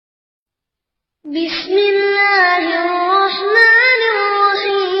بسم الله الرحمن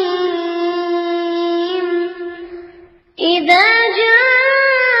الرحيم إذا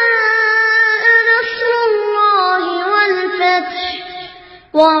جاء نصر الله والفتح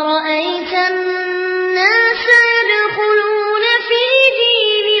ورأيت الناس يدخلون في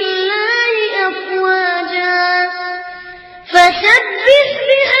دين الله أفواجا فسبح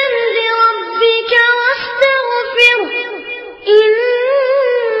بحمد ربك واستغفره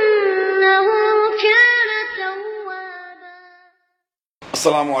إنه كان توابا.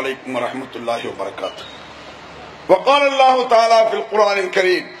 السلام عليكم ورحمة الله وبركاته. وقال الله تعالى في القرآن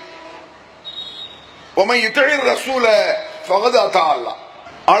الكريم ومن يطع الرسول فقد أطاع الله.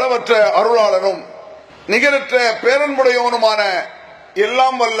 அளவற்ற அருளாளனும் நிகரற்ற பேரன்புடையவனுமான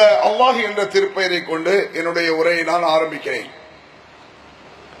எல்லாம் வல்ல அல்லாஹ் என்ற திருப்பெயரை கொண்டு என்னுடைய உரையை நான் ஆரம்பிக்கிறேன்.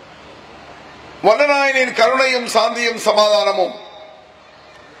 வல்லநாயனின் கருணையும் சாந்தியும் சமாதானமும்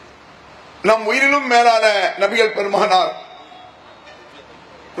நம் உயிரிலும் மேலான நபிகள் பெருமகனார்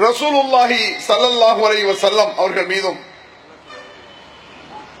ரசூலுல்லாஹி ஸல்லல்லாஹு அலைஹி வஸல்லம் அவர்கள் மீதும்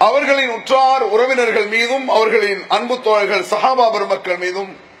அவர்களின் உற்றார் உறவினர்கள் மீதும் அவர்களின் அன்பு தோழர்கள் சஹாபா பெருமக்கள்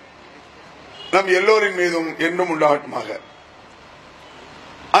மீதும் நம் எல்லோரின் மீதும் என்றும் உண்டாகட்டுமாக.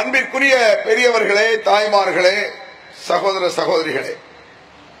 அன்பிற்குரிய பெரியவர்களே, தாய்மார்களே, சகோதர சகோதரிகளே,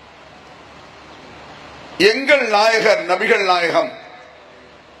 எங்கள் நாயகர் நபிகள் நாயகம்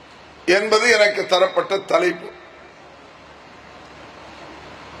என்பது எனக்கு தரப்பட்ட தலைப்பு.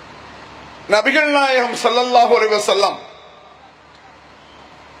 நபிகள் நாயகம் ஸல்லல்லாஹு அலைஹி வஸல்லம்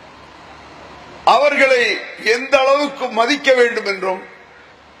அவர்களை எந்த அளவுக்கு மதிக்க வேண்டும் என்றும்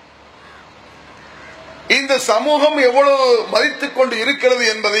இந்த சமூகம் எவ்வளவு மதித்துக் கொண்டு இருக்கிறது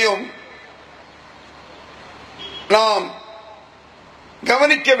என்பதையும் நாம்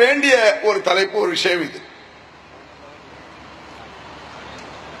கவனிக்க வேண்டிய ஒரு தலைப்பு, ஒரு விஷயம் இது.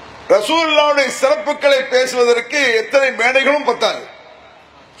 ரசூலுல்லாஹ்வுடைய சிறப்புகளை பேசுவதற்கு எத்தனை மேடைகளும் பத்தாது,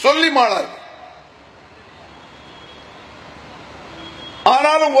 சொல்லி மாளாது.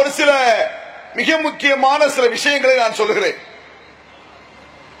 ஆனாலும் ஒரு சில மிக முக்கியமான சில விஷயங்களை நான் சொல்லுகிறேன்.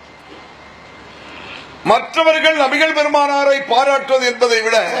 மற்றவர்கள் நபிகள் பெருமானாரை பாராட்டுவது என்பதை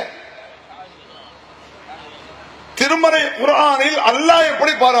விட திருமறை குர்ஆனில் அல்லாஹ்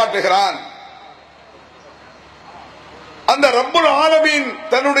எப்படி பாராட்டுகிறான், அந்த ரப்புல் ஆலமீன்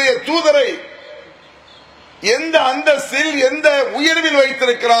தன்னுடைய தூதரை எந்த அந்தஸ்தில் எந்த உயர்வில்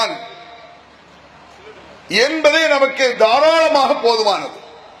வைத்திருக்கிறான் என்பதை நமக்கு தாராளமாக போதுமானது.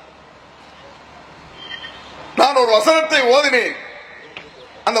 நான் ஒரு வசனத்தை ஓதினேன்,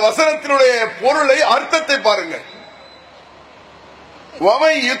 அந்த வசனத்தினுடைய பொருளை, அர்த்தத்தை பாருங்கள்.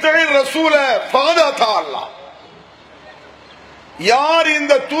 வமை யுதஇர் ரசூல ஃபகத் அத்தா அல்லாஹ். யார்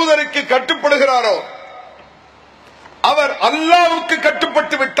இந்த தூதருக்கு கட்டுப்படுகிறாரோ அவர் அல்லாஹ்வுக்கு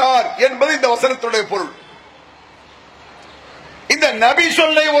கட்டுப்பட்டு விட்டார் என்பது இந்த வசனத்துடைய பொருள். இந்த நபி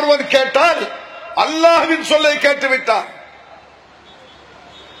சொல்லை ஒருவர் கேட்டால் அல்லாஹ்வின் சொல்லை கேட்டுவிட்டார்.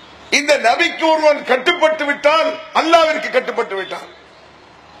 இந்த நபிக்கு ஒருவன் கட்டுப்பட்டு விட்டால் அல்லாஹ்விற்கு கட்டுப்பட்டு விட்டார்.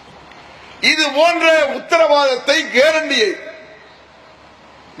 இது போன்ற உத்தரவாதத்தை, கேரண்டியை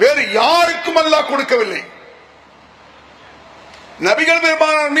வேறு யாருக்கும் அல்லாஹ் கொடுக்கவில்லை. நபிகள்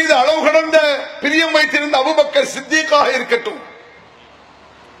பெருமானார் மீது அளவு கடந்த பிரியம் வைத்திருந்த அபூபக்கர் சித்திக்காக இருக்கட்டும்,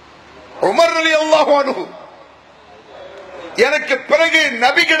 உமர் ரலியல்லாஹு அன்ஹு, எனக்கு பிறகு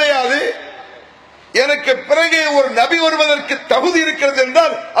நபி கிடையாது, எனக்கு பிறகு ஒரு நபி வருவதற்கு தகுதி இருக்கிறது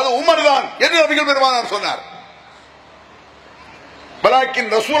என்றால் அது உமர் தான் என்று நபிகள் பெருமானார் சொன்னார். வலாக்கின்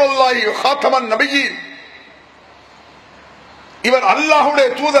ரசூலுல்லாஹி ஹாத்தமன் நபியீன், இவர் அல்லாஹ்வுடைய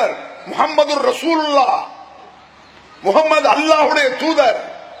தூதர். முஹம்மது ரசூலுல்லாஹ், முஹம்மது அல்லாஹ்வுடைய தூதர்.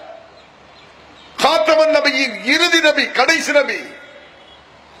 ஹாத்தமன் நபியின் இறுதி நபி, கடைசி நபி.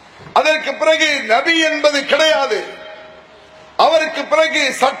 அதற்கு பிறகு நபி என்பது கிடையாது. அவருக்கு பிறகு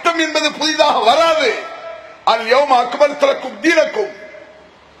சட்டம் என்பது புதிதாக வராது. அல் யௌம அக்மல்து லக்கும் தீனக்கும்,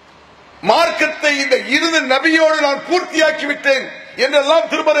 மார்க்கத்தை இந்த இறுதி நபியோடு நான் பூர்த்தியாக்கி விட்டேன் என்றெல்லாம்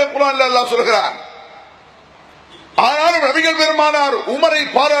திருமறை குர்ஆனில் அல்லாஹ் சொல்கிறார். ஆனாலும் நபிகள் பெருமானார் உமரை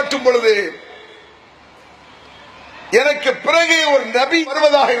பாராட்டும் பொழுது, எனக்கு பிறகு ஒரு நபி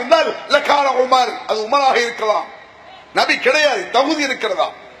வருவதாக இருந்தால் லகான உமர், அது உமராக இருக்கலாம். நபி கிடையாது, தகுதி இருக்கிறதா?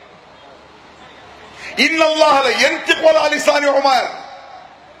 இன்னல்லாஹ் யன்திகு அலா லிசானி உமர்,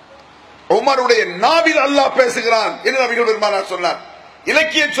 உமருடைய நாவில் அல்லாஹ் பேசுகிறான் என்று நபிகள் பெருமானார் சொன்னார்.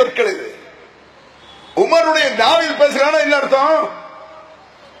 இலக்கிய சொற்கள் இது. உமருடைய நாவில் பேசுகிறான் என்ன அர்த்தம்?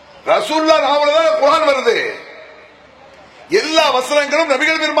 ரசூலுல்லாஹ் நாவில தான் குர்ஆன் வருது. எல்லா வசனங்களும்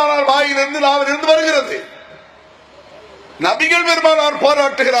நபிகள் பெருமானார் வாயிலிருந்து, நாவிலிருந்து வருகிறது. நபிகள் பெருமானார்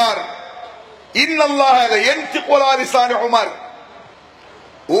பாராட்டுகிறார், இன்னல்லாஹ் யன்திகு அலா லிசானி உமர்,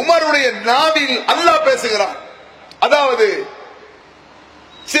 உமர் உமருடைய நாவில் அல்லாஹ் பேசுகிறார். அதாவது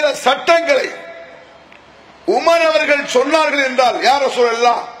சில சட்டங்களை உமர் அவர்கள் சொன்னார்கள் என்றால் யார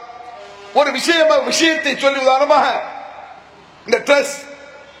சொல்லலாம், ஒரு விஷயத்தை சொல்லி உதாரணமாக இந்த ட்ரெஸ்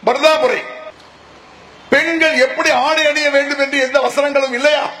பர்தாபுரை, பெண்கள் எப்படி ஆடை அணிய வேண்டும் என்று எந்த வசனங்களும்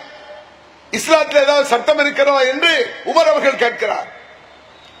இல்லையா, இஸ்லாத்தில் ஏதாவது சட்டம் இருக்கிறதா என்று உமர் அவர்கள் கேட்கிறார்.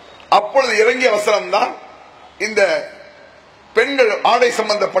 அப்பொழுது இறங்கிய வசனம் தான் இந்த பெண்கள் ஆடை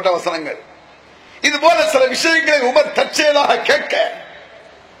சம்பந்தப்பட்ட வசனங்கள். இது போல சில விஷயங்களை உமர் தற்செயலாக கேட்க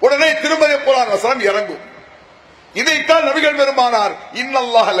உடனே திருமதி குர்ஆன் வசனம் இறங்கும். இதைத்தான் நபிகள் பெருமானார்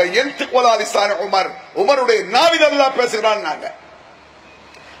இன்னல்லாஹ லா யன்திகு அலா லிசானி உமர், உமருடைய நாவில் அல்லாஹ் பேசுகிறான்.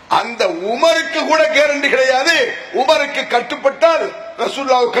 அந்த உமருக்கு கூட கேரண்டி கிடையாது. உமருக்கு கட்டுப்பட்டால்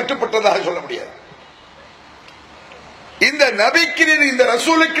ரசூலுல்லாஹ்வுக்கு கட்டுப்பட்டதாக சொல்ல முடியாது. இந்த நபிக்கு இந்த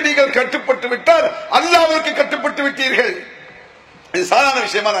ரசூலுக்கு நீங்கள் கட்டுப்பட்டு விட்டால் அல்லாஹ்வுக்கு கட்டுப்பட்டு விட்டீர்கள். இது சாதாரண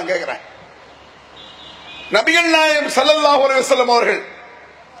விஷயமா நான் கேட்கிறேன். நபிகள் நாயகம் ஸல்லல்லாஹு அலைஹி வஸல்லம்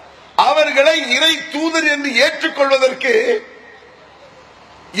அவர்களை இறை தூதர் என்று ஏற்றுக்கொள்வதற்கு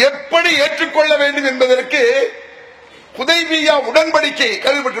எப்படி ஏற்றுக்கொள்ள வேண்டும் என்பதற்கு ஹுதைபியா உடன்படிக்கை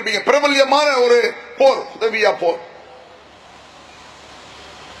கேள்விப்பட்டிருப்பீங்க. பிரபல்யமான ஒரு போர், ஹுதைபியா போர்.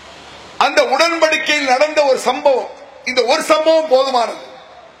 அந்த உடன்படிக்கையில் நடந்த ஒரு சம்பவம், இந்த ஒரு சம்பவம் போதுமானது.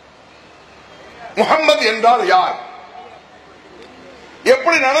 முஹம்மது என்றால் யார்,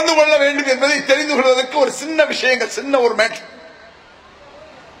 எப்படி நடந்து கொள்ள வேண்டும் என்பதை தெரிந்து கொள்வதற்கு ஒரு சின்ன விஷயங்கள், சின்ன ஒரு மேட்டர்.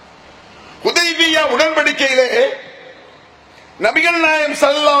 ஹுதைபியா உடன்படிக்கையிலே நபிகள் நாயகம்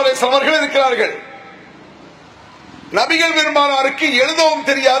ஸல்லல்லாஹு அலைஹி வஸல்லம் அவர்கள் இருக்கிறார்கள். நபிகள் பெருமானாருக்கு எழுதவும்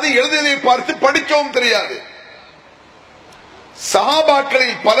தெரியாது, எழுதியதை பார்த்து படிக்கவும் தெரியாது.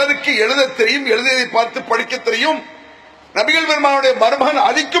 சஹாபாக்களில் பலருக்கு எழுத தெரியும், எழுதியதை பார்த்து படிக்க தெரியும். நபிகள் பெருமானுடைய மருமகன்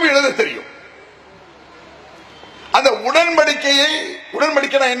அலிக்கும் எழுத தெரியும். அந்த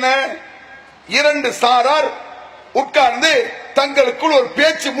உடன்படிக்கை என்ன, இரண்டு சாரார் உட்கார்ந்து தங்களுக்குள் ஒரு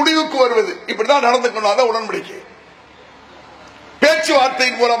பேச்சு முடிவுக்கு வருவது, இப்படிதான் நடந்துக்கணும். அதான் உடன்படிக்கை.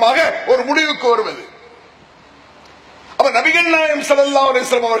 பேச்சுவார்த்தையின் மூலமாக ஒரு முடிவுக்கு வருவது. அப்ப நபிகள் நாயகம் ஸல்லல்லாஹு அலைஹி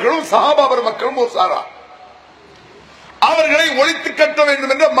வஸல்லம் அவர்களும் சஹாபா மக்களும் ஒரு சாரா, அவர்களை ஒழித்து கட்ட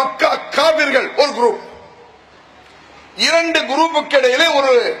வேண்டும் என்ற மக்கா காவிர்கள் ஒரு குரூப். இரண்டு குரூப்புக்கு இடையிலே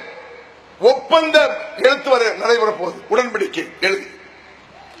ஒரு ஒப்பந்த எழுத்து வர நடைபெற போகுது. உடன்படிக்கை எழுதி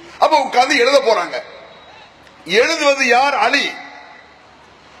அப்ப உட்கார்ந்து எழுத போறாங்க. எழுதுவது யார்? அலி.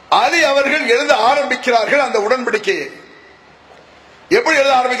 அலி அவர்கள் எழுத ஆரம்பிக்கிறார்கள் அந்த உடன்படிக்கையை. எப்படி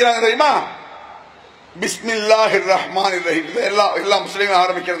எழுத ஆரம்பிக்கிறாங்க தெரியுமா? பிஸ்மில்லாஹிர் ரஹ்மானிர் ரஹீம். எல்லா முஸ்லிம்களும்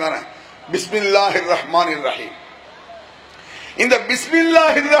ஆரம்பிக்கிறது பிஸ்மில்லாஹிர் ரஹ்மானிர் ரஹீம். இந்த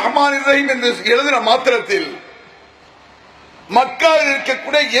பிஸ்மில்லாஹிர் ரஹ்மானிர் ரஹீம் என்று எழுதின மாத்திரத்தில் மக்காவில்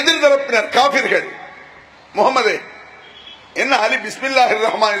இருக்கக்கூடிய எதிர்தரப்பினர் காபிர்கள், முகமது என்ன அலி பிஸ்மில்லாஹிர்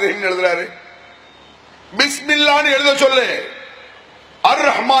ரஹ்மானிர் ரஹீம் எழுதுறாரு, பிஸ்மில்லான்னு எழுத சொல்லு, அர்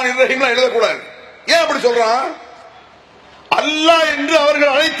ரஹ்மானிர் ரஹீம் எழுதக்கூடாது. ஏன் அப்படி சொல்றான்? அல்லாஹ் என்று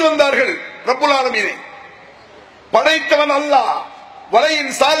அவர்கள் அழைத்து வந்தார்கள். ரப்புல் ஆலமீனை படைத்தவன் அல்லாஹ்.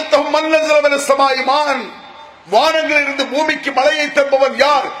 வலையின் சால்தஹும் மன்னஸல மினஸ் ஸமாஇ மான், வானங்களில் இருந்து பூமிக்கு மழையை தருபவன்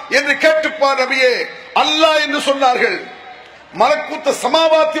யார் என்று கேட்டுப்பார் நபியே. அல்லாஹ் என்று சொன்னார்கள். மலக்கூத்த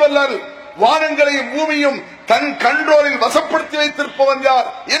சமாவாத்தி வல்லால், வானங்களையும் பூமியும் தன் கண்ட்ரோலில் வசப்படுத்தி வைத்திருப்பவன் யார்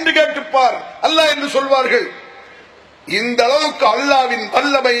என்று கேட்டுப்பார். அல்லாஹ் என்று சொல்வார்கள். இந்த அளவுக்கு அல்லாஹ்வின்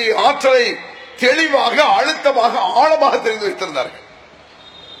வல்லமையை, ஆற்றலை தெளிவாக, அழுத்தமாக, ஆழமாக தெரிந்து வைத்திருந்தார்கள்.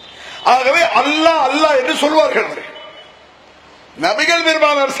 ஆகவே அல்லாஹ் அல்லாஹ் என்று சொல்வார்கள் அவர்கள். நபிகள்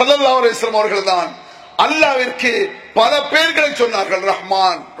பெருமானார் ஸல்லல்லாஹு அலைஹி வஸல்லம் அவர்கள் தான் அல்லாஹ்விற்கு பல பெயர்களை சொன்னார்கள்.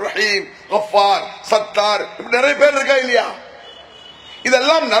 ரஹ்மான், ரஹீம், கஃபார், சத்தார், நிறைய பேர் இருக்கா இல்லையா?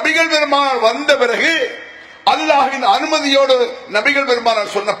 இதெல்லாம் நபிகள் பெருமானார் வந்த பிறகு அல்லாஹ்வின் அனுமதியோடு நபிகள்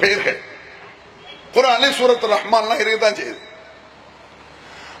பெருமானார் சொன்ன பெயர்கள். குர்ஆனிலே சூரத்துல் ரஹ்மான்லாம் இருக்கதான் செய்யுது.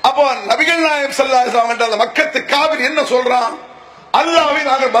 அப்போ நபிகள் நாயகம் ஸல்லல்லாஹு அலைஹி வஸல்லம் அந்த மக்கத்து காபிர் என்ன சொல்றான்? அல்லாஹ்வை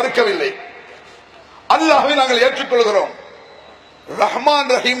நாங்கள் மறுக்கவில்லை, அல்லாஹ்வை நாங்கள் ஏற்றுக்கொள்கிறோம்.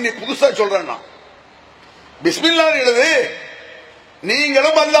 ரஹ்மான் ரஹீம் நீ புதுசா சொல்றேன்னா பிஸ்மில்லாஹ் எழுது.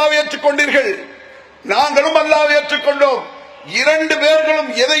 நீங்களும் அல்லாஹ்வை ஏற்றுக்கொண்டீர்கள், நாங்களும் அல்லாஹ்வை ஏற்றுக்கொண்டோம். இரண்டு பேர்களும்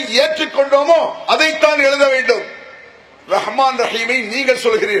எதை ஏற்றுக்கொண்டோமோ அதைத்தான் எழுத வேண்டும். ரஹ்மான் ரஹீமை நீங்கள்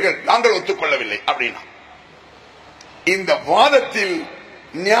சொல்கிறீர்கள், நாங்கள் ஒத்துக்கொள்ளவில்லை அப்படின்னா இந்த வாதத்தில்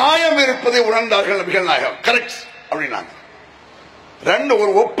நியாயம் இருப்பதை உணர்ந்தார்கள் நபிகள் நாயகம். கரெக்ட் அப்படின்னாங்க. ரெண்டு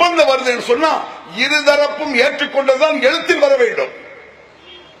ஒரு ஒப்பந்தம் வருதுன்னு சொன்னா இருதரப்பும் ஏற்றுக்கொண்டதுதான் எழுத்தில் வர வேண்டும்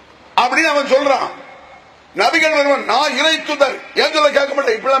அப்படின்னு அவன் சொல்றான். நபிகள் வருவன் நான் இறை தூதர் ஏன் சொல்ல கேட்க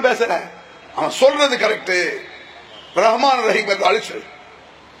மாட்டேன், இப்படிலாம் பேசுற. அவன் சொல்றது கரெக்ட். ரஹ்மான் ரஹீம் என்று அழிச்சு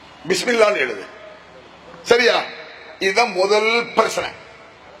பிஸ்மில்லான்னு எழுது. சரியா? இதுதான் முதல் பிரச்சனை.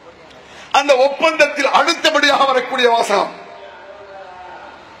 அந்த ஒப்பந்தத்தில் அடுத்தபடியாக வரக்கூடிய வாசகம்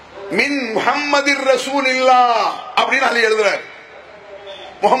மின் முஹம்மதிர் ரசூலில்லாஹ் அப்படின்னு அலி எழுதுறார்.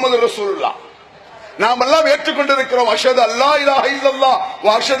 முஹம்மது ரசூலுல்லாஹ் நாம் எல்லாம் ஏற்றுக்கொண்டிருக்கிறோம். அஷ்ஹது அல்லா இலாஹ இல்லல்லாஹ் வ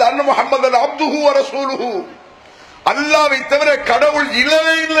அஷ்ஹது அன்ன முஹம்மதன் அப்துஹு வ ரசூலுஹு. அல்லாஹ்வை தவிர கடவுள்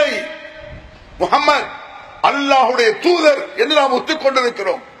இல்லவே இல்லை, முஹம்மது அல்லாஹ்வுடைய தூதர் என்று நாம்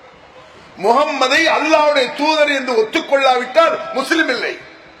ஒத்துக்கொண்டிருக்கிறோம். முஹம்மதை அல்லாஹ்வுடைய தூதர் என்று ஒத்துக்கொள்ளாவிட்டால் முஸ்லிம் இல்லை.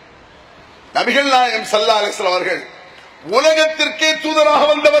 நபிகள் நாயகம் ஸல்லல்லாஹு அலைஹி வஸல்லம் அவர்கள் உலகத்திற்கே தூதராக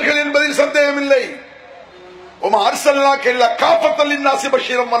வந்தவர்கள் என்பதில் சந்தேகமில்லை. உமா அர்ஸல்னாக இல்லா காஃபத்தல் லின்னாஸி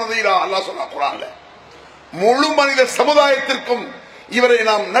பஷீரன் வ நதீரா அல்லாஹ் சொன்னான் குர்ஆன்ல. முழு மனித சமுதாயத்திற்கும் இவரை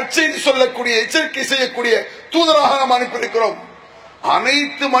நாம் நற்செய்தி சொல்லக்கூடிய எச்சரிக்கை செய்யக்கூடிய தூதராக நாம் அனுப்பியிருக்கிறோம்.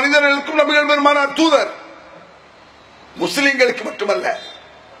 அனைத்து மனிதர்களுக்கும் நபிகள் பெருமானார் தூதர். முஸ்லிம்களுக்கு மட்டுமல்ல,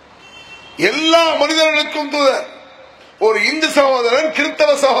 எல்லா மனிதர்களுக்கும் தூதர். ஒரு இந்து சகோதரன்,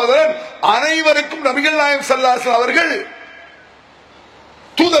 கிறிஸ்தவ சகோதரன், அனைவருக்கும் நபிகள் நாயகம் ஸல்லல்லாஹு அலைஹி வஸல்லம் அவர்கள்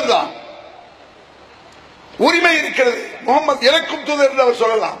தூதர் தான். உரிமை இருக்கிறது. முகமது எனக்கும் தூதர் என்று அவர்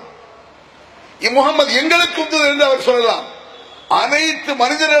சொல்லலாம், முகமது எங்களுக்கும் தூதர் என்று அவர் சொல்லலாம். அனைத்து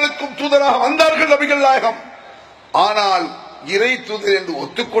மனிதர்களுக்கும் தூதராக வந்தார்கள் நபிகள் நாயகம். ஆனால் இறை தூதர் என்று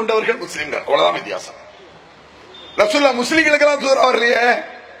ஒத்துக்கொண்டவர்கள் முஸ்லிம்கள். அவ்வளவுதான் வித்தியாசம். ரசூலுல்லாஹ் முஸ்லிம்களுக்கெல்லாம் தூதர் வரலையே,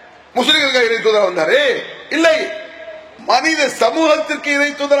 முஸ்லிம்களுக்கு இறை தூதராக வந்தாரே இல்லை, மனித சமூகத்திற்கு இறை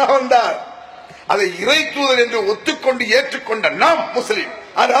தூதராக வந்தார். அதை இறை தூதர் என்று ஒத்துக்கொண்டு ஏற்றுக்கொண்ட நாம் முஸ்லிம்.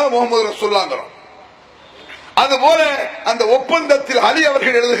 அதனால முகமது ரசூலுல்லாஹ். அதுபோல அந்த ஒப்பந்தத்தில் அலி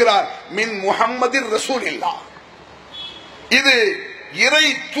அவர்கள் எழுதுகிறார் மின் முஹம்மதிர் ரசூலில்லாஹ். இது இறை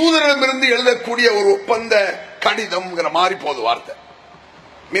தூதரிடமிருந்து எழுதக்கூடிய ஒரு ஒப்பந்த கடிதம் மாதிரி போது வார்த்தை.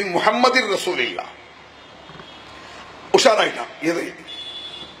 மின் முஹம்மதிர் ரசூலில்லாஹ். உஷாராயிட்டான். இது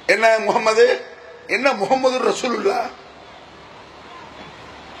என்ன முகமது, என்ன முகமது ரசூலுல்லாஹ்?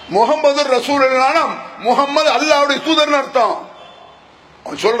 முகமது ரசூலுல்லாஹ் முகமது அல்லாஹ்வுடைய தூதர்னு அர்த்தம்.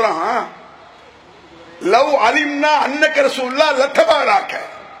 அவன் சொல்றான் லவ் அலிம்னா அன்னக ரசூலுல்லாஹ் லத்தபாராக.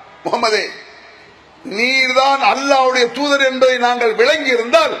 முகமதே, நீர்தான் அல்லாஹ்வுடைய தூதர் என்பதை நாங்கள் விளங்கி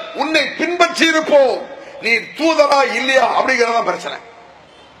இருந்தால் உன்னை பின்பற்றி இருப்போம். நீ தூதரா இல்லையா அப்படிங்கறத பிரச்சனை.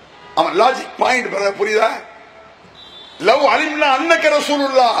 அவன் லாஜிக் பாயிண்ட் புரியுதா? லவ் அலிம்னா அன்னக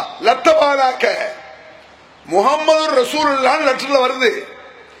ரசூலுல்லாஹ் லத்தபாராக. முகமது ரசூலுல்லாஹ் லெட்டர்ல வருது.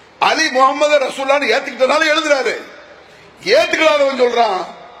 அலி முகமது ரசூலுல்லாஹ் ஏத்துக்கிட்டனால எழுதுறாரு. ஏத்துக்கலாதவன் சொல்றான்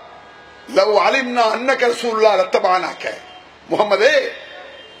லவ் அலிம்னா அன்னக ரசூலுல்லாஹ் லத்தபானாக. முகமதே,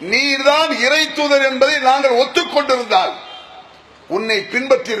 நீர்தான் இறை தூதர் என்பதை நாங்கள் ஒத்துக்கொண்டிருந்தால் உன்னை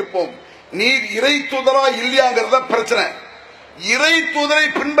பின்பற்றி இருப்போம். நீர் இறை தூதரா இல்லையாங்கிறத பிரச்சனை. இறை தூதரை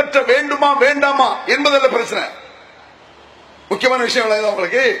பின்பற்ற வேண்டுமா வேண்டாமா என்பதல்ல பிரச்சனை. முக்கியமான விஷயம்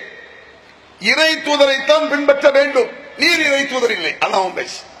உங்களுக்கு, இறை தூதரைத்தான் பின்பற்ற வேண்டும். நீர் இறை தூதர் இல்லை, அதான்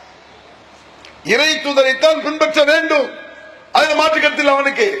பேச்சு. இறை தூதரைத்தான் பின்பற்ற வேண்டும், அதில் மாற்று கருத்தில்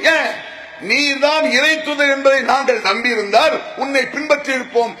அவனுக்கு. ஏன்? நீதான் இறை தூதர் என்பதை நாங்கள் நம்பியிருந்தால் உன்னை பின்பற்றி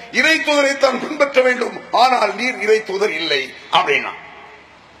இருப்போம். இறை தூதரைத்தான் பின்பற்ற வேண்டும், ஆனால் நீர் இறை தூதர் இல்லை அப்படின்னா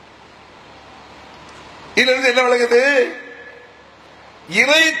இதிலிருந்து என்ன விளங்குது?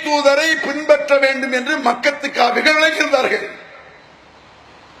 இறை தூதரை பின்பற்ற வேண்டும் என்று மக்கத்து காபிர்கள் விளங்கியிருந்தார்கள்.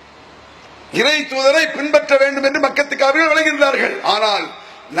 இறை தூதரை பின்பற்ற வேண்டும் என்று மக்கத்து காபிர்கள் விளங்கியிருந்தார்கள். ஆனால்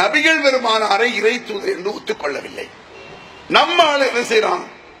நபிகள் பெருமானாரை இறை தூதர் என்று ஒத்துக்கொள்ளவில்லை. நம்ம ஆளு என்ன செய்யறான்?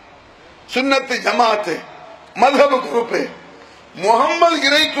 சுன்னத்து ஜமாத்து மذهب குரூப் முகமது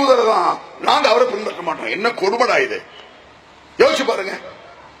இறை தூதர் தான், நாங்க அவரை பின்பற்ற மாட்டோம். என்ன கொடுமடா இது! யோசிச்சு பாருங்க,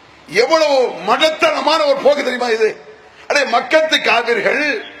 எவ்வளவு மடத்தனமான ஒரு போக்கு தெரியுமா இது? அடே, மக்கத்து காவிர்கள்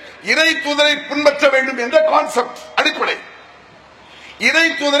இறை தூதரை பின்பற்ற வேண்டும் என்ற கான்செப்ட் அடிப்படை. இறை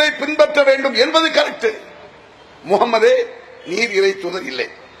தூதரை பின்பற்ற வேண்டும் என்பது கரெக்ட். முகமதே, நீர் இறை தூதர் இல்லை.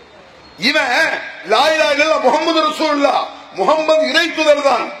 இவன் லா இலாஹ இல்லல்லாஹ் முஹம்மது ரசூலுல்லாஹ், முகமது இறை தூதர்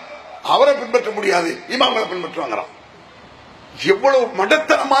தான், அவரை பின்பற்ற முடியாது, இமாம்களை பின்பற்றுவாங்க. எவ்வளவு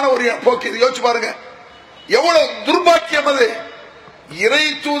மடத்தனமான ஒரு போக்கு இது! யோசிச்சு பாருங்க, எவ்வளவு துர்பாக்கியம் அது! இறை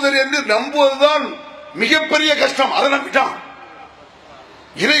தூதர் என்று நம்புவதுதான் மிகப்பெரிய கஷ்டம். அதை நம்பிட்டான்.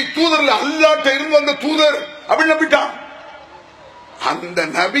 இறை தூதர்ல அல்லாஹ்ட்ட இருந்து வந்த தூதர் அப்படின்னு நம்பிட்டான். அந்த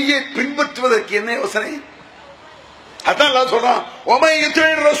நபியை பின்பற்றுவதற்கு என்ன யோசனை? அதான் அல்லாஹ் சொல்றான், ஒமை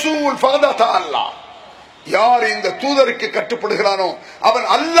யுதீர் ரசூல் ஃபகத் அத்தா அல்லாஹ். யார் இந்த தூதருக்கு கட்டுப்படுகிறானோ அவன்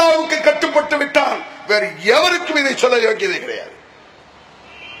அல்லாஹ்வுக்கு கட்டுப்பட்டு விட்டான். வேறு எவருக்கும் இதை சொல்ல யோகியதை கிடையாது.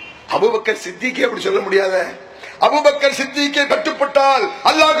 அபூபக்கர் சித்திக்கே அப்படி சொல்ல முடியாத. அபூபக்கர் சித்திக்கே கட்டுப்பட்டால்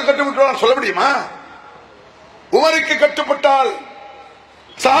அல்லாஹ்வுக்கு கட்டுப்பட்டால் சொல்ல முடியுமா? உமருக்கு கட்டுப்பட்டால்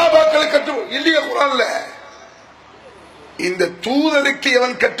சஹாபாக்களுக்கு கட்டு இல்லையா? குர்ஆன்ல இந்த தூதருக்கு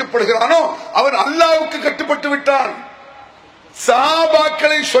எவன் கட்டுப்படுகிறானோ அவன் அல்லாஹ்வுக்கு கட்டுப்பட்டு விட்டான்.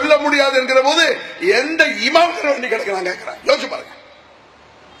 சஹாபாக்களை சொல்ல முடியாது என்கிற போது எந்த இமாம்கள் வண்டி கிடக்கிறாங்க கேட்கிறான். யோசிச்சு பாருங்க.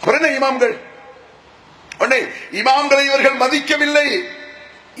 அப்புறம் என்ன இமாம்கள்? இமாம்களை இவர்கள் மதிக்கவில்லை,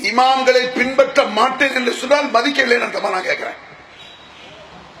 இமாம்களை பின்பற்ற மாட்டேன் என்று சொன்னால் மதிக்கவில்லை நான் கேட்கிறேன்.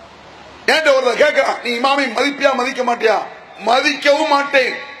 ஏன் ஒரு கேட்கிறான், நீ இமாமை மதிப்பியா மதிக்க மாட்டியா? மதிக்கவும்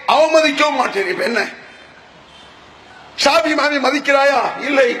மாட்டேன், அவமதிக்கவும் மாட்டேன். இப்ப என்ன, ஷாஃபி இமாமை மதிக்கிறாயா?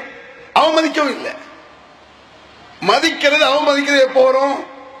 இல்லை, அவமதிக்கவும் இல்லை. மதிக்கிறது அவமதிக்கிறது எப்போ வரும்?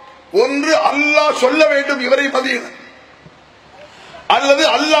 ஒன்று அல்லாஹ் சொல்ல வேண்டும் இவரை மதியணும், அல்லது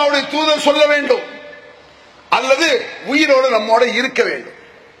அல்லாஹ்வுடைய தூதர் சொல்ல வேண்டும், அல்லது உயிரோடு நம்மோட இருக்க வேண்டும்.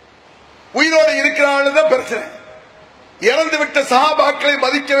 உயிரோடு இருக்கிறார்கள் தான் பிரச்சனை. இறந்துவிட்ட சஹாபாக்களை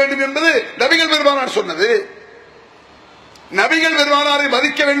மதிக்க வேண்டும் என்பது நபிகள் பெருமானார் சொன்னது. நபிகள் பெருமானாரை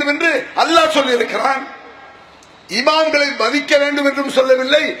மதிக்க வேண்டும் என்று அல்லாஹ் சொல்லி இருக்கிறான். இமாம்களை மதிக்க வேண்டும் என்றும்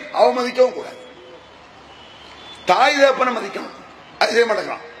சொல்லவில்லை, அவமதிக்கவும் கூடாது. தாய் தகப்பனை மதிக்கணும், அது செய்ய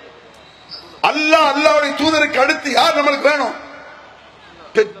மாட்டேங்கிறான். அல்லாஹ் அல்லாஹ்வுடைய தூதருக்கு அடுத்து யார் நம்மளுக்கு வேணும்?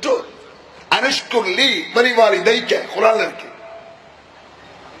 பெற்றோர். அனுஷ்குல்லி வரிவாரி தைக்க குர்ஆன்ல இருக்கு.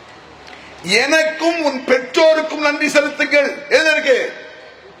 எனக்கும் உன் பெற்றோருக்கும் நன்றி செலுத்துங்கள். எது இருக்கு?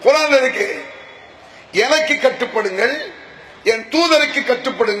 குர்ஆன்ல இருக்கு. எனக்கு கட்டுப்படுங்கள், என் தூதருக்கு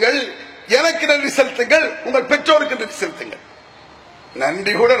கட்டுப்படுங்கள், எனக்கு நன்றி செலுத்துங்கள், உங்கள் பெற்றோருக்கு நன்றி செலுத்துங்கள்.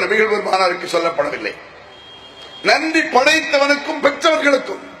 நன்றி கூட நபிகள் பெருமானாருக்கு சொல்லப்படவில்லை. நன்றி படைத்தவனுக்கும்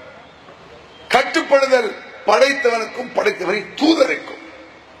பெற்றவர்களுக்கும், கட்டுப்படுதல் படைத்தவனுக்கும் படைத்தவனின் தூதருக்கும்.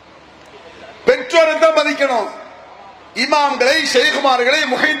 பெற்றோரை தான் மதிக்கணும். இமாம்களை, ஷேகுமார்களை,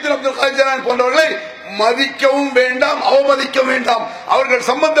 முஹைத்தீன் அப்துல் காதிர் போன்றவர்களை மதிக்கவும் வேண்டாம், அவமதிக்க வேண்டாம். அவர்கள்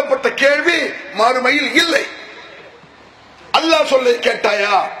சம்பந்தப்பட்ட கேள்வி மறுமையில் இல்லை. அல்லாஹ் சொல்லை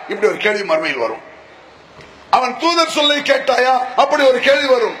கேட்டாயா? இப்படி ஒரு கேள்வி மறுமையில் வரும். அவன் தூதர் சொல்லை கேட்டாயா? அப்படி ஒரு கேள்வி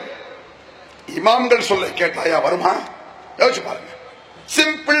வரும். இமாம்கள் சொல்லை கேட்டாயா? வருமா? யோசிச்சு பாருங்க.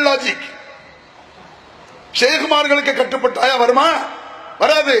 Simple logic. ஷேகுமார்களுக்கு கட்டுப்பட்டாயா? வருமா?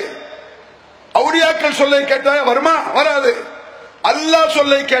 வராது. அவுலியாக்கள் சொல்லை கேட்டாயா? வருமா? வராது. அல்லாஹ்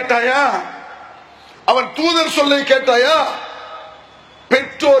சொல்லை கேட்டாயா? அவன் தூதர் சொல்லை கேட்டாயா?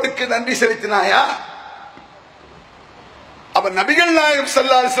 பெற்றோருக்கு நன்றி செலுத்தினாயா? அவன் நபிகள் நாயகம்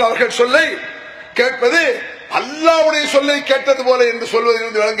ஸல்லல்லாஹு அலைஹி வஸல்லம் அவர்கள் சொல்லை கேட்பது அல்லாஹ்வுடைய சொல்லை கேட்டது போல என்று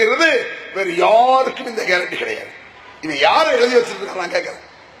சொல்வதிலிருந்து விளங்குகிறது. வேறு யாருக்கும் இந்த கேரண்டி கிடையாது. இது யாரை எழுதி வச்சிருக்காங்க நான் கேட்கிறேன்.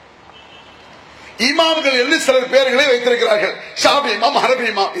 இமாம்கள் என்று சிலர் பேர்களை வைத்திருக்கிறார்கள். ஷாஃபி இமாம், ஹனபி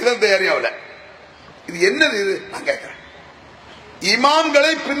இமாம், இது இந்த ஏரியாவில். இது என்னது இது நான் கேட்கிறேன்.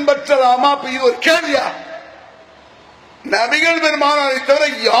 இமாம்களை பின்பற்றலாமா? இது ஒரு கேள்வியா? நபிகள் பெருமானாரை தவிர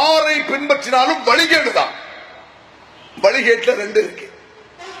யாரை பின்பற்றினாலும் வழிகேடுதான். வழிகேட்டுல ரெண்டு இருக்கு.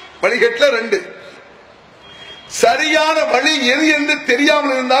 வழிகேட்டுல ரெண்டு. சரியான வழி எது என்று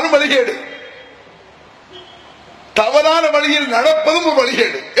தெரியாமல் இருந்தாலும் வழிகேடு. தவறான வழியில் நடப்பதும் ஒரு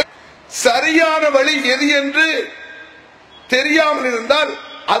வழிகேடு. சரியான வழி எது என்று தெரியாமல் இருந்தால்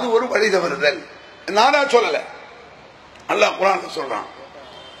அது ஒரு வழி தவறுதல். நானா சொல்லல, அல்லாஹ் குர்ஆன்ல சொல்றான்.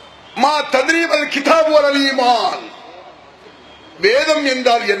 மா தத்ரீபல் கிதாப் வல் ஈமான். வேதம்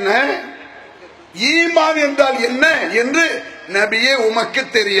என்றால் என்ன, ஈமான் என்றால் என்ன என்று நபியே உமக்கு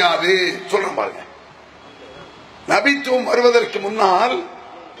தெரியாது சொல்றான். பாருங்க, நபித்துவம் வருவதற்கு முன்னால்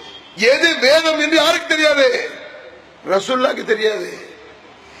எது வேதம் என்று யாருக்கு தெரியாது? ரசூலுல்லாஹ்க்கு தெரியாது.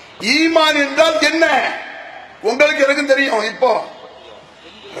 ஈமான் என்றால் என்ன உங்களுக்கு எனக்கும் தெரியும். இப்போ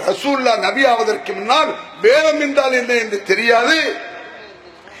ரசூலுல்லாஹ் நபி ஆவதற்கு முன்னால் வேதம் என்றால் என்ன என்று தெரியாது,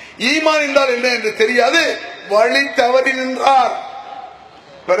 ஈமான் என்றால் என்ன என்று தெரியாது. வழி தவறி நின்றார்.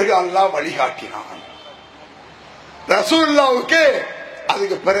 பிறகு அல்லாஹ் வழிகாட்டினான். ரசூலுல்லாஹ்வுக்கு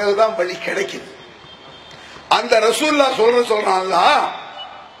அதுக்கு பிறகுதான் வழி கிடைக்குது. அந்த ரசூலுல்லாஹ் சொல்றான், அல்லாஹ்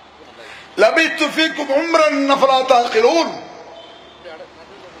லபித்து ஃபீக்கும் உம்ரன் ஃபலா தாகிலூன்.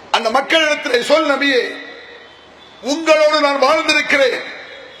 அந்த மக்களிடத்தில் சொல் நபியே, உங்களோடு நான் வாழ்ந்திருக்கிறேன்.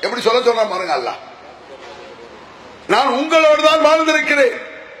 எப்படி சொல்ல சொல்றான் பாருங்க அல்லாஹ். நான் உங்களோடு தான் வாழ்ந்திருக்கிறேன்,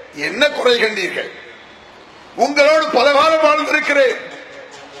 என்ன குறை கண்டீர்கள்? உங்களோடு பல காலம் வாழ்ந்திருக்கிறேன்.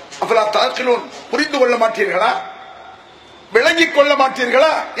 அஃபலா தாகிலூன், புரிந்து கொள்ள மாட்டீர்களா? விளங்கிக் கொள்ள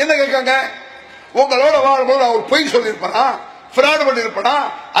மாட்டீர்களா? என்ன கேட்காங்க? உங்களோட வாழும்போது அவர் பொய் சொல்லியிருப்பானா, ஃப்ராட் பண்ணிருப்பானா,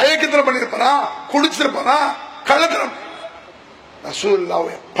 அயக்கத்திரம் பண்ணிருப்பானா, குடிச்சிருப்பானா, கள்ளத்தனம். ரசூலுல்லாஹ்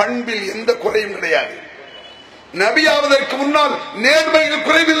பண்பில் எந்த குறையும் கிடையாது. நபியாவதற்கு முன்னால் நேர்மையில்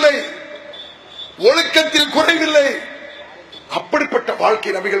குறைவில்லை, ஒழுக்கத்தில் குறைவில்லை. அப்படிப்பட்ட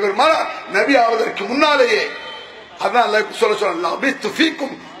வாழ்க்கை நபிகள் பெருமானார் நபி ஆவதற்கு முன்னாலேயே. அதான் அல்லாஹ் சொல்ல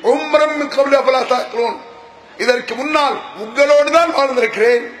இதற்கு முன்னால் உங்களோடு தான்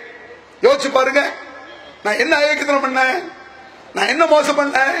வாழ்ந்திருக்கிறேன். யோசிச்சு பாருங்க, நான் என்ன அயக்கத்தனம் பண்ணேன், நான் என்ன மோசம்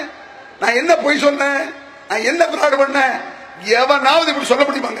பண்ணேன், நான் என்ன பொய் சொன்னேன், நான் என்ன பிராடு பண்ணேன்? எவனாவது இப்படி சொல்ல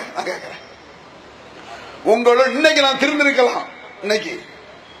முடியுமாங்க? நான் கேட்கிறேன். உங்களோட இன்னைக்கு நான் திருந்திருக்கலாம். இன்னைக்கு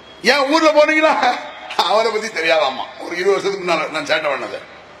ஏன் ஊர்ல போனீங்கன்னா அவரை பத்தி தெரியாதாமா. ஒரு 20 வருஷத்துக்கு முன்னால நான் சேட்டை பண்ணது.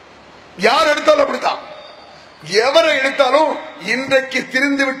 யார் எடுத்தாலும் அப்படித்தான். எவரை எடுத்தாலும் இன்றைக்கு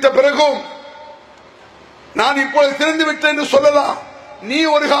திரிந்து விட்ட பிறகும் நான் இப்போது திரிந்து விட்டேன் என்று சொல்லலாம். நீ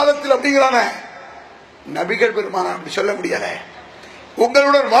ஒரு காலத்தில் அப்படிங்கிறான நபிகள் பெருமானார் அப்படி சொல்ல முடியல.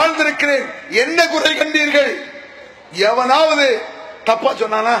 உங்களுடன் வாழ்ந்திருக்கிறேன், என்ன குறை கண்டீர்கள்? எவனாவது தப்பா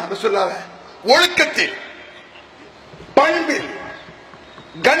சொன்னானா? ரசூலுல்லாஹ் ஒழுக்கத்தில், பண்பில்,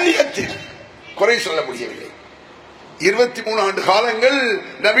 கண்ணியத்தில் குறை சொல்ல முடியவில்லை. 23 ஆண்டு காலங்கள்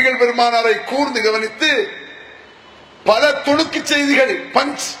நபிகள் பெருமானாரை கூர்ந்து கவனித்து பல துணுக்கு செய்திகள்,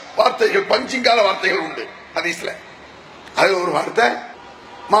 பஞ்ச் வார்த்தைகள், பஞ்சிங்கால வார்த்தைகள் உண்டு ஹதீஸ்ல. அது ஒரு வார்த்தை,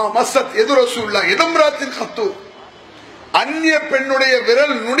 மா மஸ்ஸத் எது ரசூலுல்லாஹ் இடம்ராத்தின் கத்து, அந்நிய பெண்ணுடைய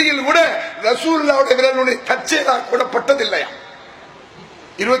விரல் நுனியில் கூட ரசூலுல்லாஹ்வுடைய விரல் நுனி தச்சேதா கூட பட்டதில்லையா.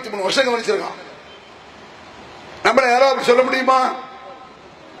 23 வருஷம் கவனிச்சிருக்கான். நம்மள யாராவது சொல்ல முடியுமா?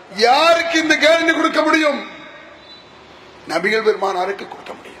 யாருக்கு இந்த கேரண்டி கொடுக்க முடியும்? நபிகள் பெருமானாருக்கு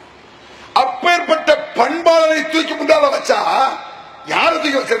கொடுக்க முடியும். அப்பேற்பட்ட பண்பாளரை தூக்கி முன்னால வச்சா யாரை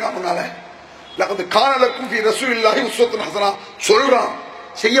தூக்கி வச்சிருக்கான் முன்னால? லகத் கான லக்கும் ஃபீ ரசூலில்லாஹி உஸ்வத்துன் ஹஸனா சொல்றான்,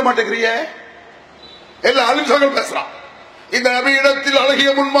 செய்ய மாட்டேங்கிறிய. எல்லா அலிம்சங்கள் பேசுறான். இந்த நபி இடத்தில் அழகிய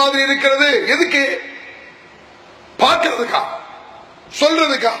முன்மாதிரி இருக்கிறது. எதுக்கு? பார்க்கிறதுக்கா?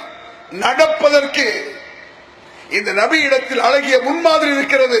 சொல்றதுக்கா? நடப்பதற்கு. இந்த நபி இடத்தில் அழகிய முன்மாதிரி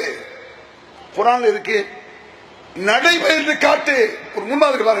இருக்கிறது. குர்ஆன்ல இருக்கு. நடைபெற்று காட்டு. ஒரு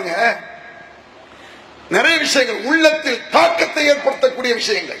முன்மாதிரி பாருங்க. நிறைய விஷயங்கள் உள்ளத்தில் தாக்கத்தை ஏற்படுத்தக்கூடிய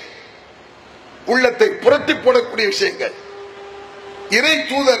விஷயங்கள், உள்ளத்தை புரட்டி போடக்கூடிய விஷயங்கள். இறை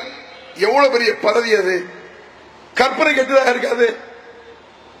தூதர் எவ்வளவு பெரிய பதவி அது! கற்பனை கெட்டதாக இருக்காது.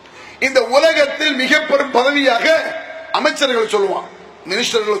 இந்த உலகத்தில் மிக பெரும் பதவியாக அமைச்சர்கள் சொல்லுவான்,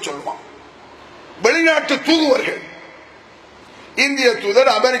 மினிஸ்டர்கள் சொல்லுவான், வெளிநாட்டு தூதுவர்கள், இந்திய தூதர்,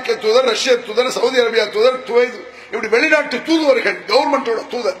 அமெரிக்க தூதர், ரஷ்ய தூதர், சவுதி அரேபியா தூதர், இப்படி வெளிநாட்டு தூதுவர்கள், கவர்மெண்டோட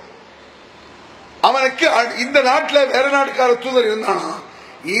தூதர். அவனுக்கு இந்த நாட்டில் வேற நாட்டுக்கார தூதர் இருந்தானா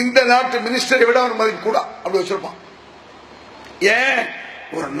இந்த நாட்டு மினிஸ்டரை விட அவன் மதிப்பு கூட அப்படி வச்சிருப்பான். ஏன்?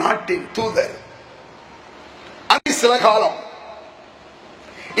 ஒரு நாட்டின் தூதர். சில காலம்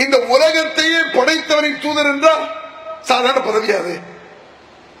இந்த உலகத்தையே படைத்தவரின் தூதர் என்றால் சாதாரண பதவியாது.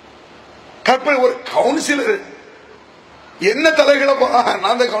 கற்பனை. ஒரு கவுன்சிலர் என்ன தலைகளை போறான்?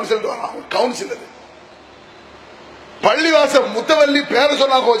 நான் தான் கவுன்சிலர் வரான். கவுன்சிலர் பள்ளிவாச முத்தவல்லி பேரை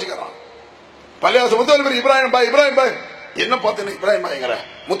சொன்னா கோச்சுக்கிறான். பள்ளிவாச முத்தவல்லி இப்ராஹிம் பாய், இப்ராஹிம் பாய் என்ன பார்த்தேன், இப்ராஹிம் பாய்ங்கிற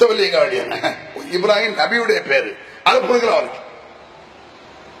முத்தவல்லி எங்க வேண்டிய இப்ராஹிம் நபியுடைய பேரு. அதை புரிஞ்சுக்கலாம் அவருக்கு.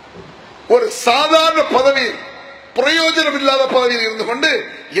 ஒரு சாதாரண பதவி, பிரயோஜனம் இல்லாத பதவியில் இருந்து கொண்டு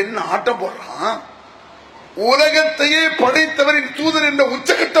என்ன ஆட்டம் போடுறான். உலகத்தையே படைத்தவரின் தூதர் என்ற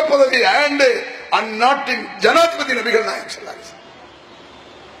உச்சகட்ட பதவி. ஆண்டு அந்நாட்டின் ஜனாதிபதி நபிகள் நாயகம் ஸல்லல்லாஹு அலைஹி வஸல்லம்.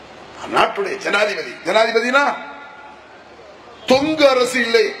 அந்நாட்டுடைய ஜனாதிபதி. ஜனாதிபதினா தொங்கு அரசு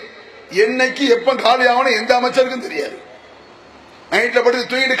இல்லை. என்னைக்கு எப்ப காலி ஆகணும் எந்த அமைச்சருக்கும் தெரியாது. நைட்ல படுத்து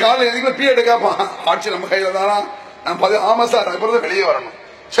தூங்கிட்டு காலையில் எதுக்குள்ள பீ எடுக்காப்பான். ஆட்சி நம்ம கையில தானா? நான் ஆமா சார் அப்புறம் வெளியே வரணும்.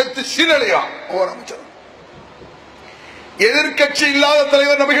 செத்து சீரழியான் ஒவ்வொரு அமைச்சரும். எதிர்கட்சி இல்லாத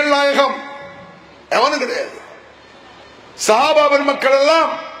தலைவர் நபிகள் நாயகம் எவனும் கிடையாது. சஹாபாவின் மக்கள் எல்லாம்,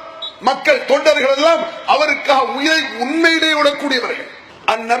 மக்கள் தொண்டர்கள் எல்லாம் அவருக்காக உயிரை உண்மையிலே விடக்கூடியவர்கள்.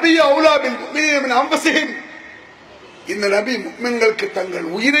 அந்நபி அவுலா பில் முஃமினீன அன்ஃபுஸிஹிம். இந்த நபி முஃமின்களுக்கு தங்கள்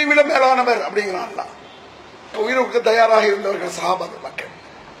உயிரை விட மேலானவர் அப்படிங்கிறான். உயிருக்கு தயாராக இருந்தவர்கள் சஹாபாவின் மக்கள்.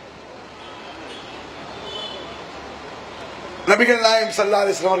 நபிகள் நாயகம் ஸல்லல்லாஹு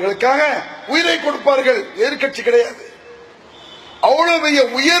அலைஹி வஸல்லம் அவர்களுக்காக உயிரை கொடுப்பார்கள். எதிர்கட்சி கிடையாது. அவ்வளவு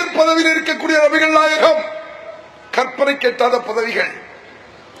உயர் பதவியில் இருக்கக்கூடிய நபிகள் நாயகம் கற்பனை கெட்டாத பதவிகள்,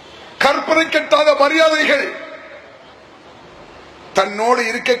 கற்பனை கெட்டாத மரியாதைகள். தன்னோடு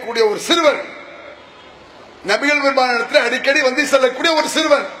இருக்கக்கூடிய ஒரு சிறுவன், நபிகள் பெருமானிடத்தில் அடிக்கடி வந்து செல்லக்கூடிய ஒரு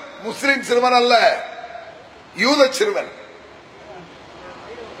சிறுவன், முஸ்லிம் சிறுவன் அல்ல, யூத சிறுவன்.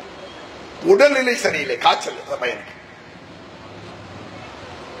 உடல்நிலை சரியில்லை, காய்ச்சல் பையனுக்கு.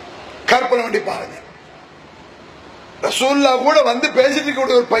 கற்பனை பண்ணி பாருங்க. ரசூலுல்லாஹ் கூட வந்து பேசிட்டு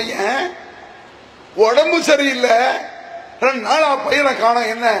கூடிய ஒரு பையன் உடம்பு சரியில்லை, 2 நாள் பையனை காண.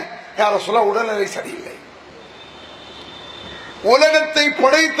 என்ன யார சொல்ல? உடல்நிலை சரியில்லை. உலகத்தை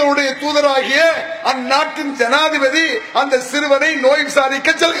படைத்தவுடைய தூதராகிய அந்நாட்டின் ஜனாதிபதி அந்த சிறுவனை நோய் விசாரிக்க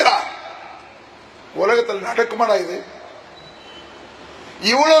செல்கிறார். உலகத்தில் நடக்குமாடா இது?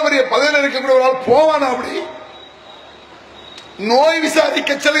 இவ்வளவு பெரிய பதவியில் இருக்கக்கூடிய ஒரு ஆள் போவானா? அப்படி நோய்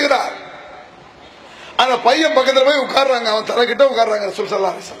விசாரிக்க செல்கிறார். அந்த பையன் பக்கத்துல போய் உட்கார்றாங்க. அவன் தரக்கிட்ட உட்கார்றாங்க. ரசூல்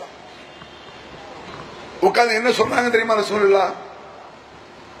ஸல்லல்லாஹு அலைஹி வஸல்லம் உட்கார்ந்து என்ன சொன்னாங்க தெரியுமா ரசூலுல்லாஹ்?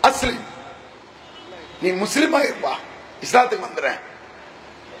 அஸ்லிம், நீ முஸ்லிமா இருப்பா, இஸ்லாத்துக்கு வந்துறேன்.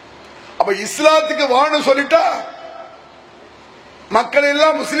 அப்ப இஸ்லாத்துக்கு வான்னு சொல்லிட்டா மக்கள்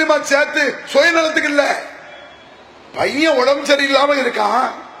எல்லாம் முஸ்லிமா சேர்த்து சுயநலத்துக்கு இல்ல, பையன் உடம்பு சரியில்லாம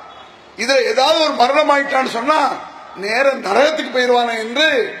இருக்கான், இதுல ஏதாவது ஒரு மரணம் ஆயிட்டான்னு சொன்னா நேர நரகத்துக்கு போயிருவான என்று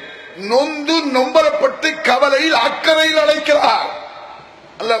நொந்து நொம்பரப்பட்டு கவலையில் அக்கறையில் அழைக்கிறார்.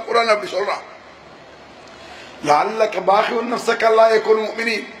 அல்லாஹ் குர்ஆன்ல அப்படி சொல்றான். லஅல்லக பாஹிஉன் நஃப்ஸக அல்லா யகுனு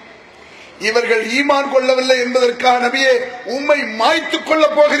முஃமினீன், இவர்கள் ஈமான் கொள்ளவில்லை என்பதற்காக நபியே உம்மை மாய்த்துக் கொள்ள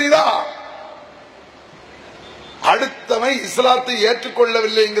போகிறீரா? அடுத்தவன் இஸ்லாத்தை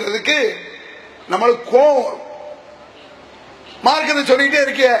ஏற்றுக்கொள்ளவில்லைங்கிறதுக்கு நம்மளுக்கு கோவம். மார்க்கத்தை சொல்லிட்டே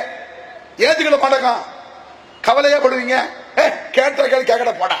இருக்க, ஏத்துக்கிட மாட்டேங்க, கவலையா படுவீங்க, கேட்ட கேள்வி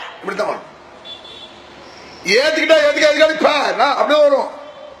கேட்கட போடா, இப்படித்தான் வரும். ஏத்துக்கிட்டா ஏத்துக்காது அப்படியே வரும்.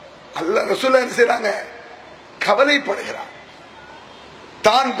 அல்லாஹ் ரசூலுல்லாஹ் என்ன செய்றாங்க? கவலைப்படுகிறார்.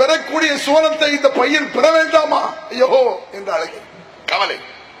 தான் பெறக்கூடிய சுவனத்தை இந்த பையன் பெற வேண்டாமா ஐயோ என்ற அழகு கவலை.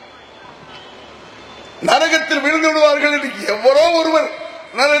 நரகத்தில் விழுந்து விடுவார்கள் என்று எவரோ ஒருவர்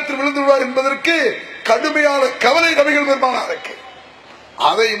நரகத்தில் விழுந்து விடுவார் என்பதற்கு கடுமையான கவலை நபிகள் பெருமானாருக்கு.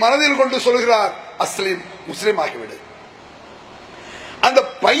 அதை மனதில் கொண்டு சொல்கிறார், அஸ்லிம், முஸ்லிம் ஆகிவிடு. அந்த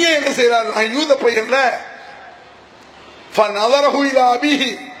பையன் என்ன செய்யறார்? யூத பையன்ல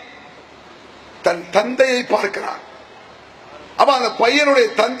தன் தந்தையை பார்க்கிறான். அப்ப அந்த பையனுடைய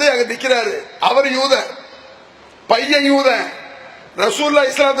தந்தை அங்க நிக்கிறாரு. அவர் யூதன், பையன் யூதன். ரசூலுல்லாஹ்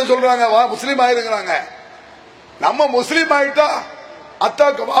இஸ்லாத்தை சொல்றாங்க, வா முஸ்லீம் ஆயிருக்கிறாங்க. நம்ம முஸ்லீம் ஆயிட்டா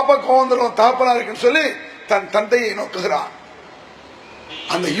அத்தாக்கு பாப்பா கோவந்தரும் தாப்பனா இருக்குன்னு சொல்லி தன் தந்தையை நோக்குகிறான்.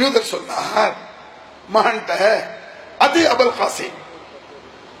 அந்த யூதர் சொன்னார், மகன்ட்ட அது அபுல் காசிம்,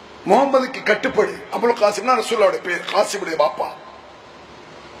 முகமதுக்கு கட்டுப்படு. அபுல் காசிம்னா ரசூலுல்லாஹ்வுடைய பேர், காசிமுடைய பாப்பா.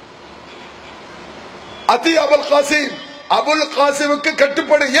 அதி அபுல் காசிம், அபுல் காசிமுக்கு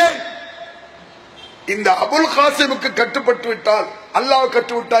கட்டுப்படு. ஏன்? இந்த அபுல் காசிமுக்கு கட்டுப்பட்டு விட்டால் அல்லாஹ்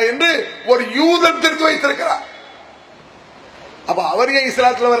கட்டுவிட்டார் என்று ஒரு யூதன் தெரிந்து வைத்திருக்கிறார். அப்ப அவர் ஏன்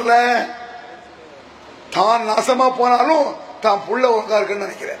இஸ்லாத்துல வரல? தான் நாசமா போனாலும் தான் புள்ள ஒழுங்கா இருக்குன்னு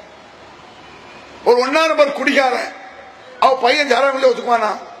நினைக்கிறேன். ஒரு 1 நம்பர் குடிக்காரன் அவ பையன் ஜாராமில்ல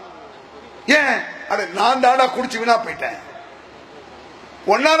ஒத்துக்குவானா? ஏன்? அட நான் தாடா குடிச்சு வீணா போயிட்டேன்.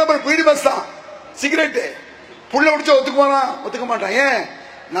 1 நம்பர் பீடி பஸ் தான், சிகரெட்டு, புள்ள குடிச்சா ஒத்துக்குவானா? ஒத்துக்க மாட்டான். ஏன்?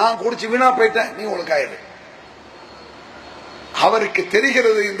 நான் குடிச்சு வீணா போயிட்டேன், நீ ஒழுங்காயிரு. அவருக்கு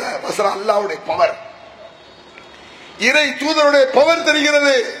தெரிகிறது இந்த வசனம் அல்லாஹ்வுடைய பவர், இறை தூதருடைய பவர்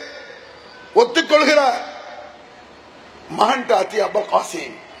தெரிகிறது. ஒத்துக்கொள்கிறார். மகன் அத்தி அபுல்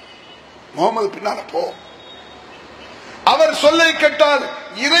காசிம், முகமது பின்னால போ, அவர் சொல்லை கேட்டால்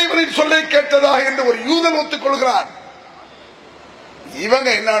இறைவனின் சொல்லை கேட்டதா என்று ஒரு யூதன் ஒத்துக்கொள்கிறார். இவங்க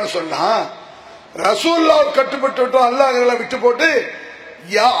என்னன்னு சொன்னா, ரசூலுல்லாஹ் கட்டுப்பட்டு விட்டோம், அல்லாஹ்களை விட்டு போட்டு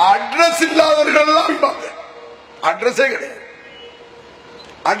அட்ரஸ் இல்லாதவர்கள் எல்லாம் அட்ரஸே கிடையாது.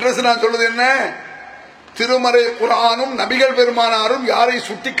 அட்ரஸ் நான் சொல்றது என்ன? திருமறை குர்ஆனும் நபிகள் பெருமானாரும் யாரை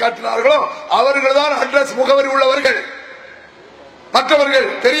சுட்டி காட்டினார்களோ அவர்கள் தான் அட்ரஸ், முகவரி உள்ளவர்கள். மற்றவர்கள்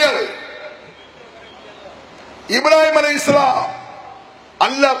தெரியாது. இப்ராஹிம் அலைஹிஸ்ஸலாம்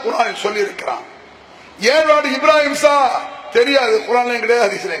அல்லாஹ் குர்ஆனில் சொல்லி இருக்கிறான். ஏழாடு இப்ராஹிம் சா தெரியாது, குர்ஆன்லயும் கிடையாது,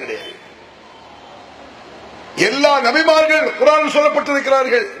 ஹதீஸ்லயும் கிடையாது. எல்லா நபிமார்கள் குர்ஆனில்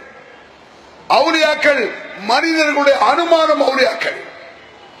சொல்லப்பட்டிருக்கிறார்கள். அவுலியாக்கள் மனிதர்களுடைய அனுமானம். அவுலியாக்கள்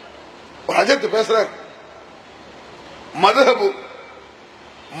ஒரு அஜத் பேசுறார்,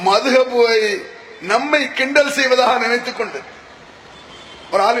 மதுஹபுவை நம்மை கிண்டல் செய்வதாக நினைத்துக் கொண்டு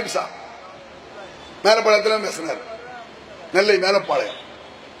ஒரு ஆலிம் சா மேலப்பாளையத்தில் பேசினார், நெல்லை மேலப்பாளையம்.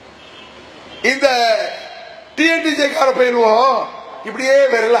 இந்த டிஎன்டிஜே கார பயிலுவோம் இப்படியே